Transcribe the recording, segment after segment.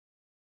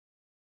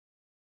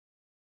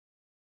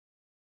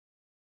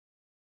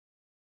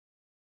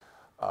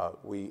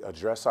We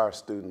address our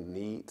student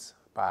needs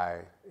by,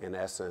 in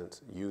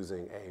essence,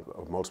 using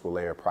a multiple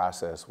layer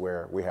process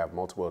where we have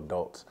multiple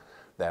adults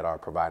that are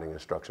providing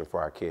instruction for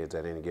our kids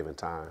at any given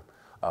time,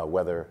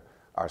 whether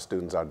our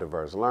students are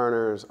diverse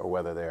learners or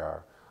whether they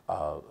are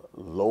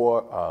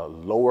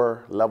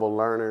lower level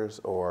learners,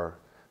 or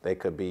they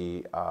could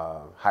be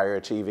higher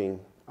achieving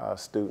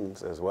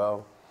students as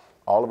well.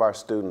 All of our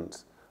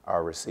students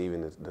are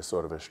receiving the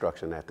sort of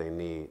instruction that they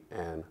need,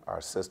 and our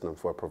system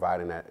for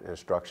providing that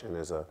instruction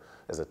is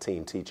a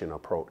team teaching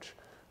approach,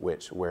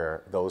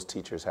 where those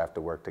teachers have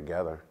to work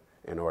together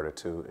in order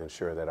to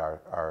ensure that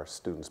our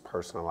students'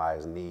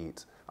 personalized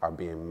needs are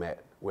being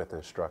met with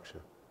instruction.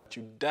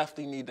 You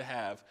definitely need to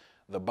have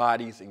the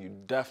bodies, and you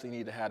definitely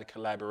need to have the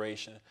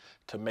collaboration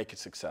to make it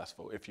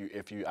successful.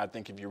 I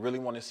think if you really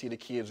want to see the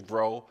kids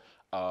grow,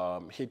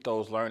 hit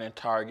those learning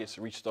targets,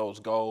 reach those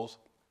goals,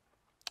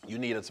 you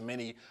need as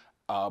many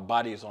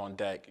bodies on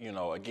deck,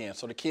 again,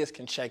 so the kids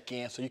can check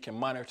in, so you can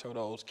monitor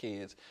those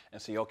kids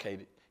and see,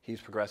 okay,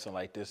 he's progressing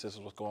like this is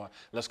what's going on.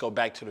 Let's go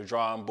back to the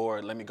drawing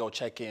board. Let me go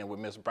check in with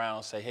Ms.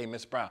 Brown, say, hey,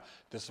 Ms. Brown,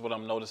 this is what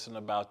I'm noticing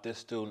about this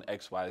student,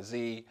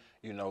 XYZ,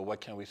 what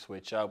can we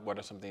switch up? What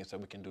are some things that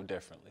we can do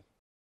differently?